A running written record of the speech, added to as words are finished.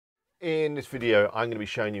In this video, I'm going to be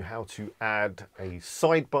showing you how to add a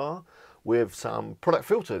sidebar with some product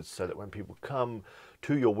filters so that when people come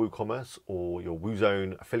to your Woocommerce or your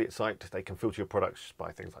Woozone affiliate site, they can filter your products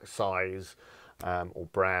by things like size or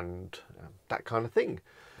brand, that kind of thing.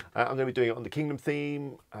 I'm going to be doing it on the Kingdom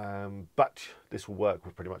theme, but this will work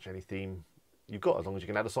with pretty much any theme you've got as long as you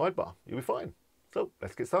can add a sidebar. You'll be fine. So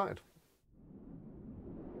let's get started.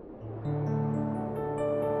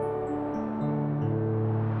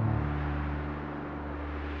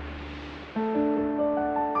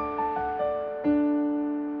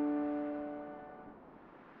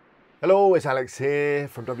 Hello, it's Alex here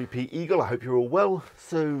from WP Eagle. I hope you're all well.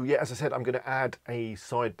 So yeah, as I said, I'm going to add a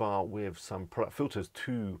sidebar with some product filters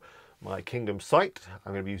to my Kingdom site.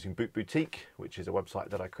 I'm going to be using Boot Boutique, which is a website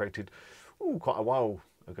that I created quite a while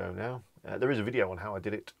ago now. There is a video on how I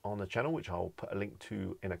did it on the channel, which I'll put a link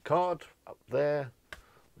to in a card up there.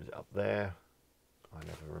 Is it up there? I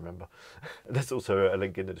never remember. There's also a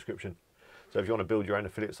link in the description. So if you want to build your own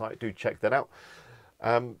affiliate site, do check that out.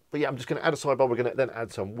 But yeah, I'm just going to add a sidebar. We're going to then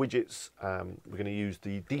add some widgets. We're going to use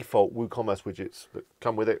the default WooCommerce widgets that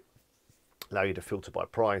come with it. Allow you to filter by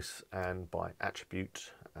price and by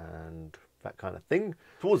attribute and that kind of thing.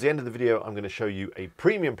 Towards the end of the video, I'm going to show you a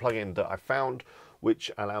premium plugin that I found, which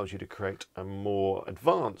allows you to create a more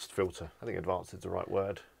advanced filter. I think advanced is the right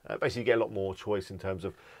word. Basically, you get a lot more choice in terms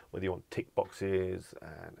of whether you want tick boxes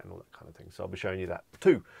and all that kind of thing. So I'll be showing you that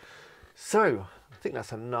too. So I think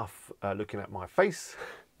that's enough looking at my face.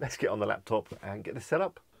 Let's get on the laptop and get this set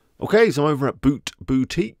up. Okay, so I'm over at Boot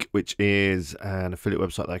Boutique, which is an affiliate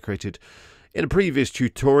website that I created in a previous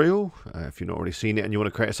tutorial. If you've not already seen it and you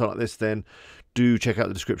want to create a site like this, then do check out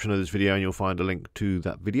the description of this video and you'll find a link to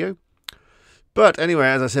that video. But anyway,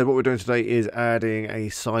 as I said, what we're doing today is adding a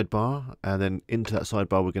sidebar, and then into that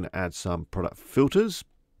sidebar we're going to add some product filters.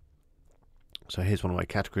 So here's one of my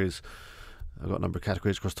categories. I've got a number of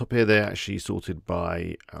categories across the top here. They're actually sorted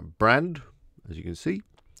by brand, as you can see.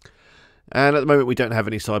 And at the moment we don't have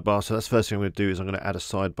any sidebar, so that's the first thing I'm going to do is I'm going to add a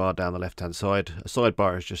sidebar down the left-hand side. A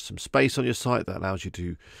sidebar is just some space on your site that allows you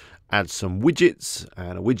to add some widgets.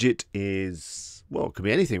 And a widget is, well, it could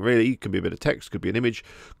be anything really. It could be a bit of text, could be an image,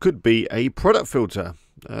 could be a product filter.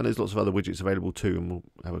 And there's lots of other widgets available too, and we'll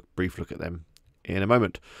have a brief look at them in a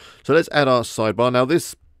moment. So let's add our sidebar. Now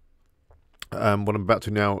this what I'm about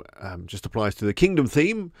to now just applies to the Kingdom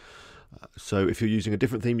theme. So if you're using a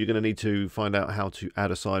different theme, you're going to need to find out how to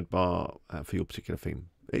add a sidebar for your particular theme.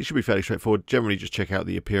 It should be fairly straightforward. Generally, just check out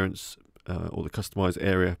the appearance or the customized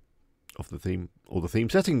area of the theme, or the theme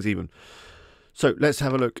settings even. So let's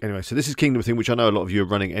have a look. Anyway, so this is Kingdom theme, which I know a lot of you are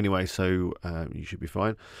running anyway, so you should be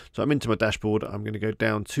fine. So I'm into my dashboard. I'm going to go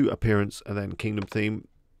down to appearance and then Kingdom theme.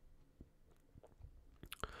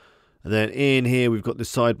 And then in here, we've got the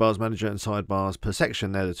sidebars manager and sidebars per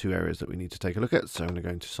section. They're the two areas that we need to take a look at. So I'm going to go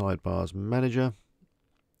into sidebars manager.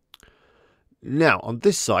 Now on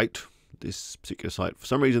this site, this particular site, for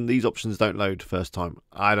some reason, these options don't load first time.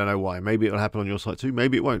 I don't know why. Maybe it'll happen on your site too.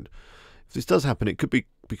 Maybe it won't. If this does happen, it could be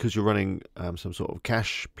because you're running some sort of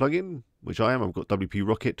cache plugin, which I am. I've got WP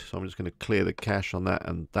Rocket, so I'm just going to clear the cache on that,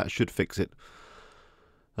 and that should fix it.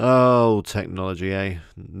 Oh, technology, eh?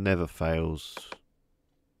 Never fails.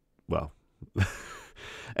 Well,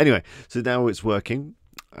 anyway, so now it's working,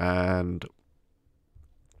 and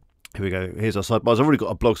here we go. Here's our sidebars. I've already got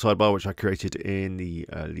a blog sidebar which I created in the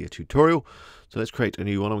earlier tutorial. So let's create a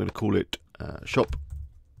new one. I'm going to call it shop.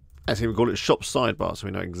 Actually, we call it shop sidebar, so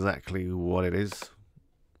we know exactly what it is.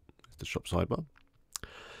 It's the shop sidebar.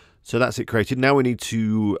 So that's it created. Now we need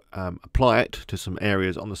to apply it to some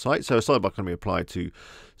areas on the site. So a sidebar can be applied to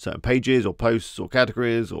certain pages or posts or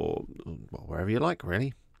categories or well, wherever you like,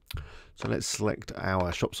 really. So let's select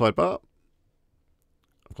our shop sidebar.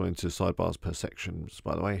 I've gone into sidebars per sections,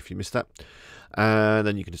 by the way, if you missed that. And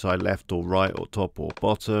then you can decide left or right or top or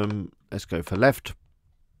bottom. Let's go for left.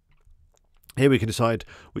 Here we can decide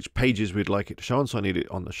which pages we'd like it to show on. So I need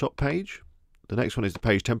it on the shop page. The next one is the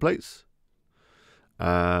page templates.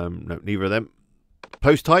 No, neither of them.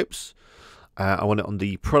 Post types. I want it on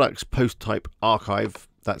the products post type archive.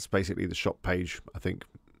 That's basically the shop page, I think.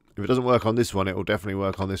 If it doesn't work on this one, it will definitely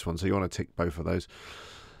work on this one. So you want to tick both of those.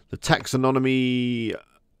 The taxonomy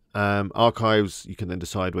archives, you can then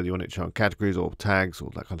decide whether you want it to show on categories or tags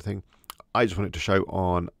or that kind of thing. I just want it to show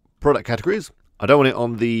on product categories. I don't want it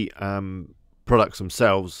on the products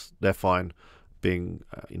themselves. They're fine being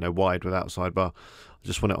wide without sidebar. I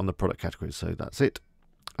just want it on the product categories. So that's it.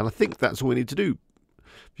 And I think that's all we need to do.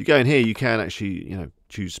 If you go in here, you can actually,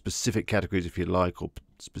 choose specific categories if you like, or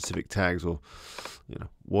specific tags, or,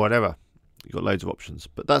 whatever. You've got loads of options.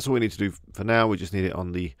 But that's all we need to do for now. We just need it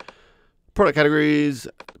on the product categories,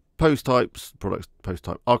 post types, products, post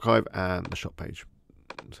type archive, and the shop page.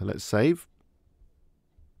 So let's save.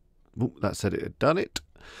 Ooh, that said it had done it.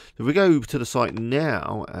 So if we go to the site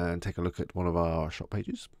now and take a look at one of our shop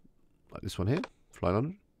pages, like this one here, Fly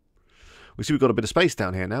London, we see we've got a bit of space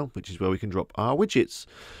down here now, which is where we can drop our widgets.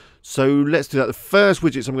 So let's do that. The first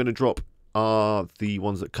widgets I'm going to drop are the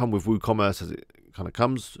ones that come with Woocommerce as it kind of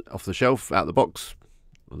comes off the shelf, out of the box.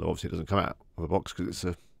 Although obviously it doesn't come out of the box because it's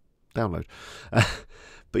a download.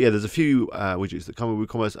 But yeah, there's a few widgets that come with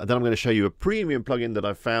Woocommerce, and then I'm going to show you a premium plugin that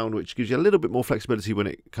I've found, which gives you a little bit more flexibility when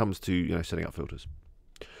it comes to setting up filters.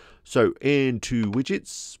 So into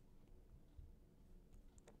widgets,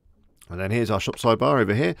 and then here's our shop sidebar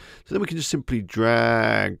over here. So then we can just simply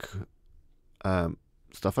drag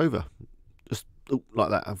stuff over, just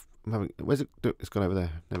like that. Where's it? It's gone over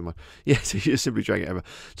there. Never mind. Yeah, so you just simply drag it over.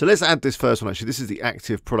 So let's add this first one. Actually, this is the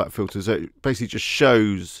active product filter. So it basically just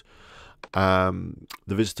shows the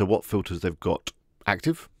visitor what filters they've got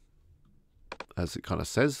active, as it kind of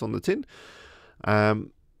says on the tin.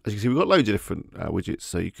 As you can see, we've got loads of different widgets,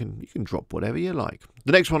 so you can drop whatever you like.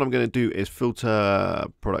 The next one I'm going to do is filter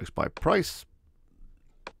products by price.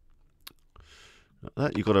 Like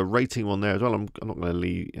that. You've got a rating one there as well. I'm not going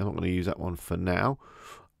to use that one for now.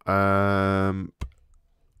 Oh,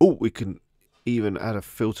 we can even add a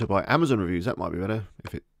filter by Amazon reviews. That might be better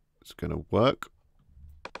if it's going to work.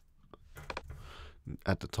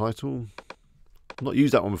 Add the title. I've not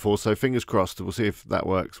used that one before, so fingers crossed. We'll see if that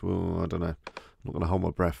works. Well, I don't know. I'm not going to hold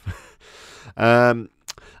my breath. And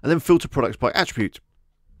then filter products by attribute.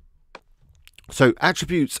 So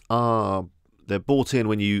attributes they're bought in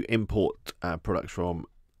when you import products from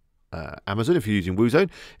Amazon if you're using Woozone.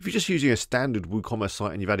 If you're just using a standard WooCommerce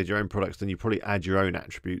site and you've added your own products, then you probably add your own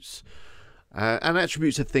attributes. And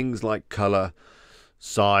attributes are things like color,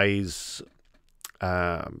 size,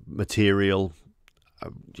 material,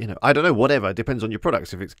 I don't know, whatever. It depends on your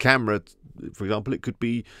products. If it's camera, for example, it could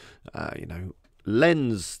be,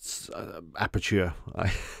 lens aperture.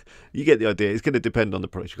 You get the idea. It's going to depend on the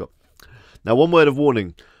product you've got. Now, one word of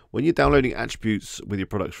warning. When you're downloading attributes with your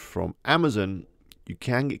products from Amazon, you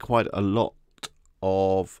can get quite a lot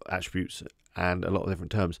of attributes and a lot of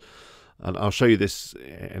different terms. And I'll show you this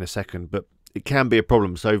in a second, but it can be a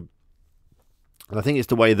problem. So, and I think it's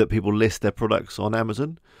the way that people list their products on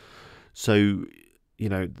Amazon. So,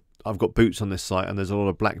 I've got boots on this site and there's a lot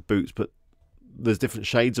of black boots, but there's different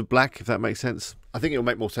shades of black, if that makes sense. I think it'll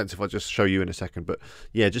make more sense if I just show you in a second. But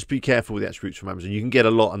yeah, just be careful with the attributes from Amazon. You can get a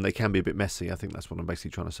lot and they can be a bit messy. I think that's what I'm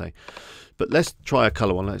basically trying to say. But let's try a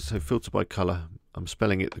color one. Let's say filter by color. I'm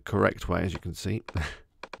spelling it the correct way, as you can see.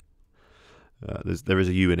 There is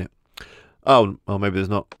a U in it. Oh, maybe there's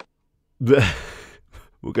not.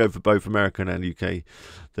 We'll go for both American and UK.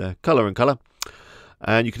 The color and color.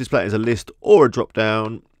 And you can display it as a list or a drop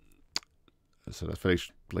down. So that's very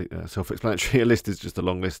self-explanatory. A list is just a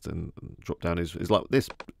long list, and drop down is like this.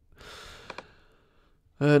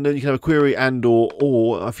 And then you can have a query and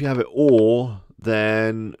or. If you have it or,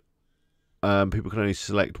 then people can only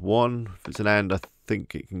select one. If it's an and, I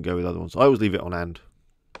think it can go with other ones. I always leave it on and.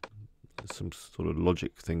 There's some sort of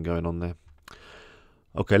logic thing going on there.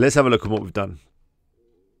 Okay, let's have a look at what we've done.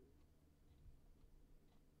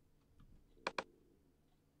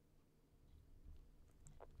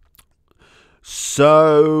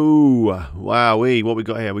 So, wowee, what we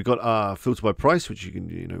got here? We got our filter by price, which you can,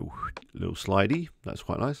 a little slidey. That's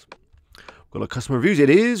quite nice. We've got our customer reviews. It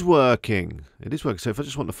is working. It is working. So if I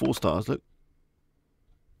just want the 4 stars, look.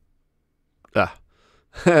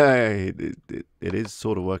 It is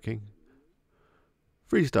sort of working.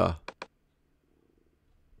 3 star.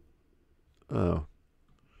 Oh,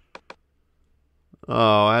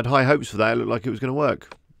 I had high hopes for that. It looked like it was going to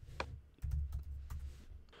work.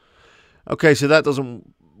 Okay, so that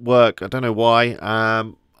doesn't work. I don't know why.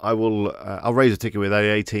 I'll raise a ticket with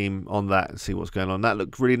AA team on that and see what's going on. That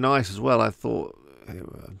looked really nice as well. I thought,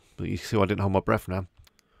 you see, I didn't hold my breath now.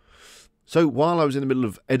 So while I was in the middle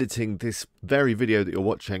of editing this very video that you're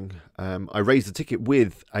watching, I raised a ticket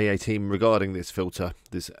with AA team regarding this filter,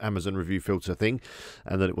 this Amazon review filter thing,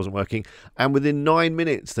 and that it wasn't working. And within 9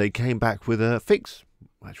 minutes, they came back with a fix,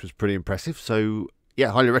 which was pretty impressive. So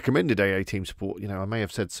yeah, highly recommended AA team support. I may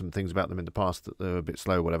have said some things about them in the past that they were a bit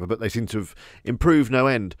slow or whatever, but they seem to have improved no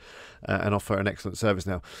end and offer an excellent service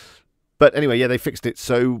now. But anyway, yeah, they fixed it.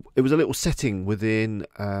 So it was a little setting within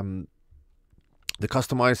the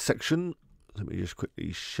customize section. Let me just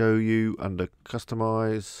quickly show you under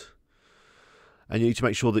customize. And you need to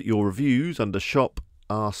make sure that your reviews under shop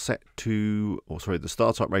are set to, the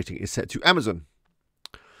startup rating is set to Amazon.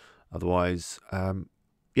 Otherwise,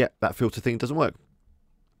 yeah, that filter thing doesn't work.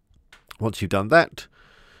 Once you've done that,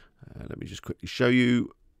 Let me just quickly show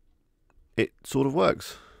you. It sort of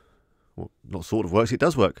works. Well, not sort of works, it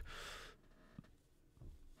does work.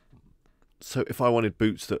 So if I wanted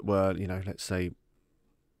boots that were, you know, let's say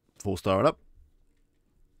 4-star and up,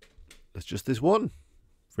 that's just this one.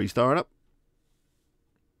 3-star and up.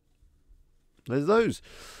 There's those.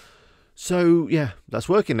 So yeah, that's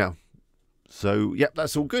working now. So yeah,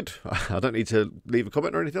 that's all good. I don't need to leave a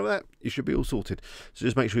comment or anything like that. You should be all sorted. So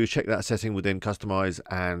just make sure you check that setting within Customize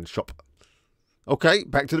and Shop. Okay,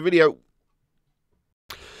 back to the video.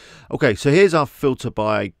 Okay, so here's our filter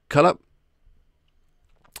by color.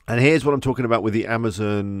 And here's what I'm talking about with the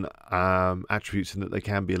Amazon attributes, and that they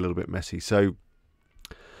can be a little bit messy. So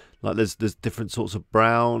like there's different sorts of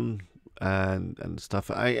brown and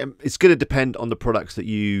stuff. It's going to depend on the products that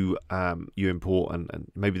you you import,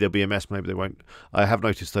 and maybe there'll be a mess, maybe they won't. I have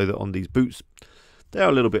noticed though that on these boots they're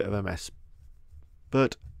a little bit of a mess,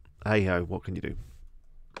 but hey ho, what can you do?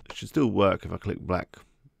 It should still work if I click black.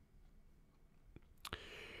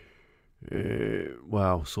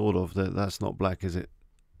 Well, sort of. That's not black, is it?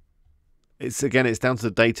 It's again, it's down to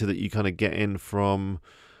the data that you kind of get in from.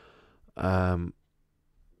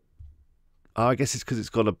 I guess it's because it's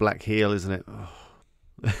got a black heel, isn't it? Oh.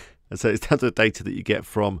 And so it's down to the data that you get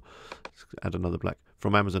from. Let's add another black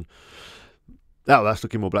from Amazon. Oh, that's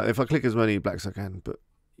looking more black. If I click as many blacks as I can, but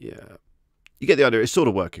yeah, you get the idea. It's sort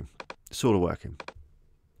of working. It's sort of working.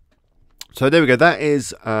 So there we go. That is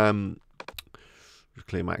just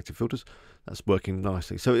clear my active filters. That's working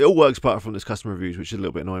nicely. So it all works apart from this customer reviews, which is a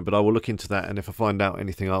little bit annoying. But I will look into that, and if I find out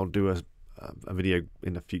anything, I'll do a video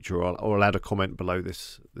in the future, or I'll add a comment below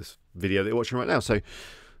this video that you're watching right now. So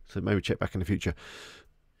maybe check back in the future.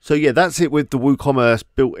 So yeah, that's it with the Woocommerce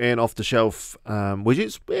built-in off-the-shelf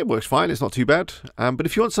widgets. It works fine. It's not too bad. But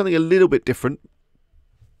if you want something a little bit different,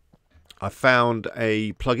 I found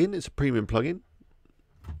a plugin. It's a premium plugin.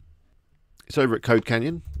 It's over at Code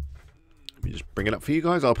Canyon. Let me just bring it up for you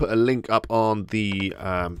guys. I'll put a link up on the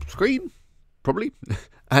screen, probably,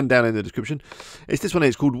 and down in the description. It's this one here.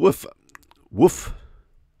 It's called Woof,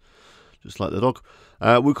 just like the dog.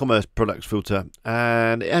 Woocommerce products filter,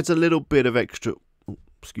 and it adds a little bit of extra. Oh,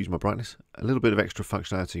 excuse my brightness. A little bit of extra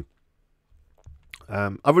functionality.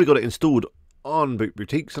 I've already got it installed on Boot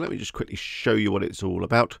Boutique, so let me just quickly show you what it's all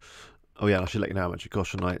about. Oh yeah, I should let you know how much it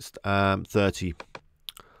costs tonight. It's $30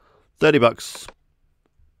 bucks.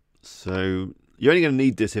 So you're only going to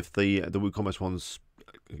need this if the Woocommerce ones,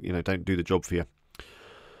 you know, don't do the job for you.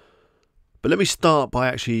 But let me start by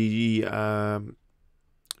actually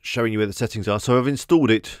showing you where the settings are. So I've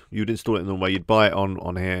installed it. You'd install it in the way. You'd buy it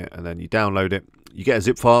on here, and then you download it. You get a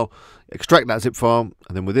zip file, extract that zip file,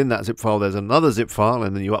 and then within that zip file there's another zip file,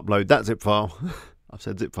 and then you upload that zip file. I've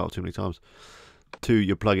said zip file too many times. To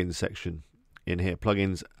your plugins section in here.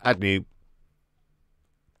 Plugins, add new.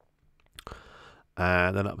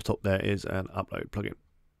 And then up the top there is an upload plugin.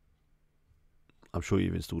 I'm sure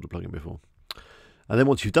you've installed a plugin before. And then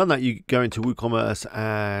once you've done that, you go into WooCommerce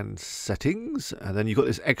and settings. And then you've got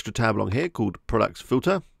this extra tab along here called products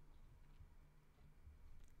filter.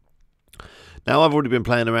 Now I've already been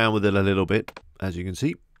playing around with it a little bit, as you can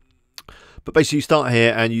see. But basically you start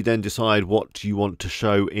here and you then decide what you want to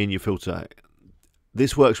show in your filter.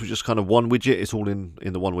 This works with just kind of one widget. It's all in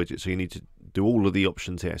the one widget. So you need to do all of the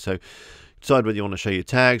options here. So decide whether you want to show your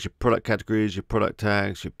tags, your product categories, your product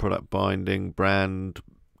tags, your product binding, brand,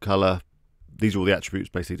 color. These are all the attributes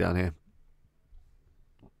basically down here.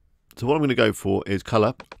 So what I'm going to go for is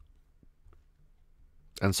color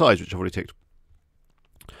and size, which I've already ticked.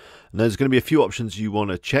 And there's going to be a few options you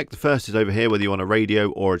want to check. The first is over here, whether you want a radio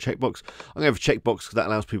or a checkbox. I'm going to have a checkbox because that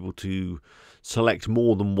allows people to select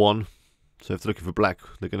more than one. So if they're looking for black,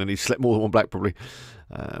 they're going to need to select more than one black probably.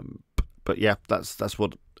 But yeah, that's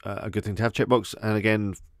what a good thing to have, checkbox. And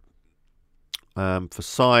again, for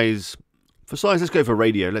size, let's go for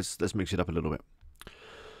radio. Let's mix it up a little bit.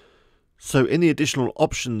 So in the additional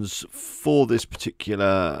options for this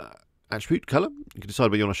particular attribute, color, you can decide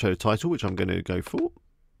whether you want to show a title, which I'm going to go for.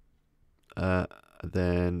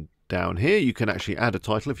 Then down here, you can actually add a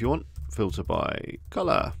title if you want. Filter by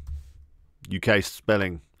color, UK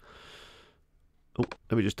spelling. Oh,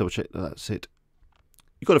 let me just double check that that's it.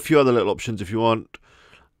 You've got a few other little options if you want.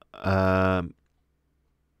 You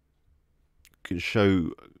can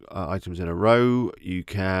show items in a row. You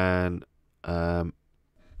can have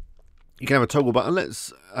a toggle button.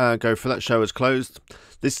 Let's go for that. Show as closed.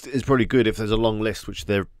 This is probably good if there's a long list, which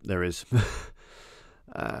there is.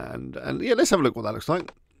 and yeah, let's have a look what that looks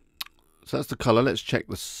like. So that's the color. Let's check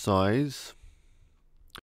the size.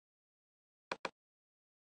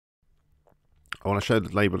 I want to show the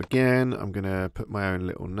label again. I'm going to put my own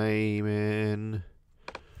little name in.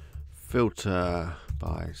 filter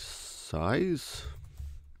by size.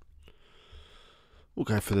 We'll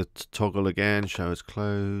go for the toggle again, show as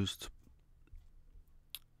closed.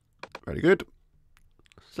 Very good.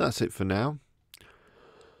 So that's it for now.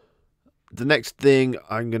 The next thing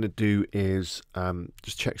I'm going to do is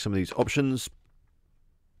just check some of these options.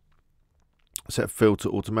 Set filter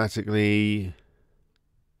automatically.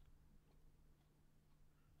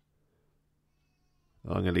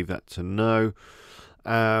 I'm going to leave that to no.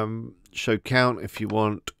 Show count if you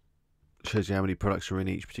want. Shows you how many products are in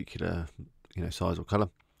each particular, size or color.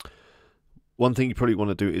 One thing you probably want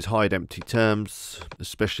to do is hide empty terms,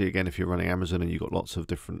 especially again if you're running Amazon and you've got lots of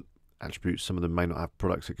different attributes. Some of them may not have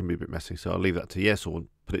products. It can be a bit messy. So I'll leave that to yes, or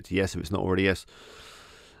put it to yes if it's not already yes.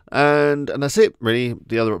 And that's it really.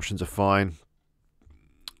 The other options are fine.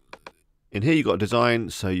 In here you've got a design,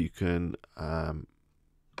 so you can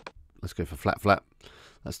let's go for flat.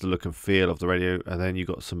 That's the look and feel of the radio, and then you've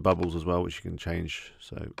got some bubbles as well which you can change.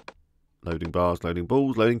 So loading bars, loading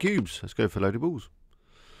balls, loading cubes. Let's go for loading balls.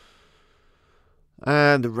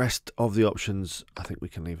 And the rest of the options I think we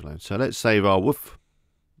can leave alone. So let's save our woof.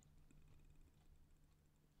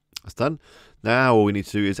 That's done. Now all we need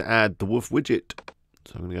to do is add the woof widget.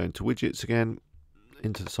 So I'm going to go into widgets again,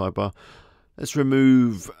 into the sidebar. Let's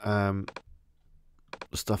remove the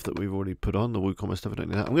stuff that we've already put on, the Woocommerce stuff. I don't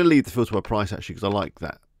need that. I'm going to leave the filter by price actually because I like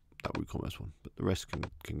that Woocommerce one, but the rest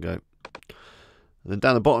can go. And then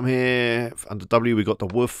down the bottom here, under W, we got the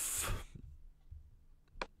woof.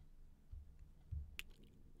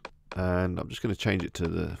 And I'm just going to change it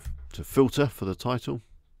to filter for the title.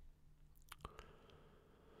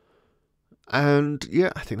 And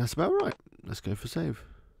yeah, I think that's about right. Let's go for save.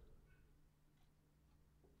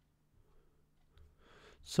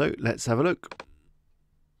 So let's have a look.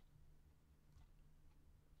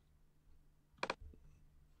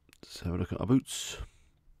 Let's have a look at our boots.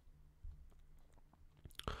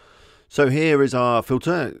 So here is our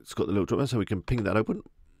filter. It's got the little drop down, so we can ping that open.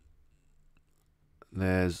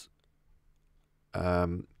 There's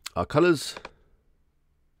our colours.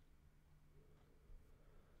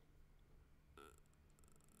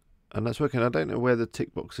 And that's working. I don't know where the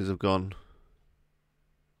tick boxes have gone.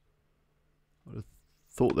 I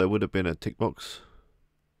thought there would have been a tick box.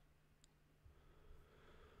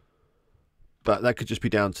 But that could just be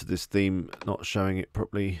down to this theme not showing it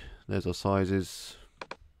properly. There's our sizes.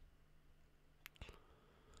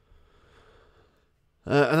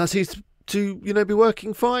 And that seems to be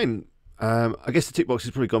working fine. I guess the tick box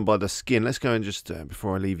is probably gone by the skin. Let's go and just,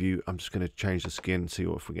 before I leave you, I'm just going to change the skin, see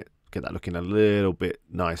if we get that looking a little bit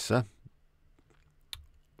nicer.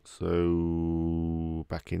 So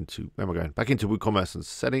back into, where am I going? Back into WooCommerce and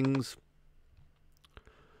settings.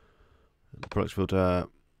 The products filter,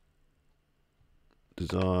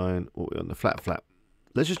 design, what we're on the flat.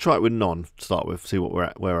 Let's just try it with none to start with, see what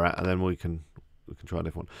where we're at, and then we can try a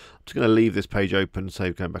different one. I'm just going to leave this page open,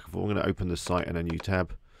 save going back and forth. I'm going to open the site in a new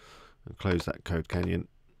tab and close that Code Canyon.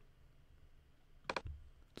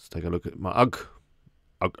 Let's take a look at my ugh.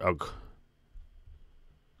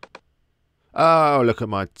 Oh, look at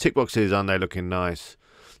my tick boxes, aren't they looking nice?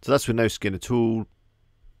 So that's with no skin at all.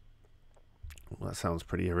 Well, that sounds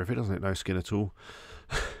pretty horrific, doesn't it? No skin at all.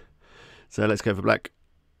 So let's go for black.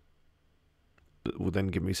 That will then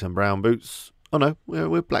give me some brown boots. Oh no,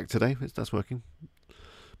 we're black today. That's working.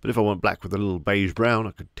 But if I want black with a little beige brown,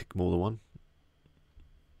 I could tick more than one.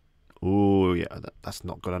 Oh yeah, that's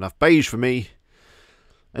not good enough beige for me.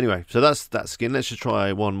 Anyway, so that's that skin. Let's just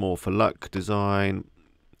try one more for luck. Design.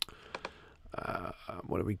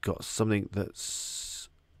 What have we got? Something that's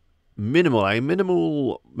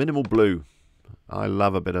minimal, minimal blue. I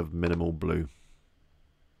love a bit of minimal blue.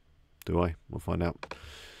 Do I? We'll find out.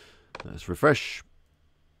 Let's refresh.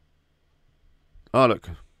 Oh look,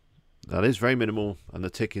 that is very minimal, and the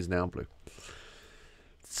tick is now blue.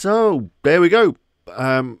 So there we go.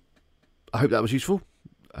 I hope that was useful.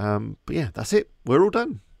 But yeah, that's it. We're all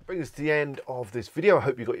done. Brings us to the end of this video. I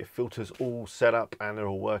hope you got your filters all set up and they're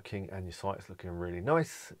all working and your site's looking really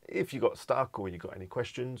nice. If you got stuck or you got any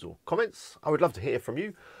questions or comments, I would love to hear from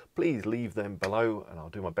you. Please leave them below and I'll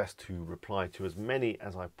do my best to reply to as many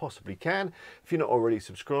as I possibly can. If you're not already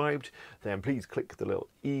subscribed, then please click the little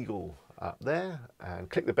eagle up there and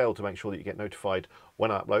click the bell to make sure that you get notified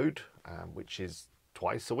when I upload, which is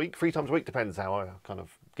twice a week, 3 times a week, depends how I kind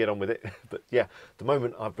of get on with it. But yeah, at the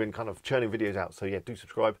moment I've been kind of churning videos out, so yeah, do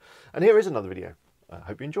subscribe. And here is another video. I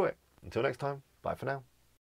hope you enjoy it. Until next time, bye for now.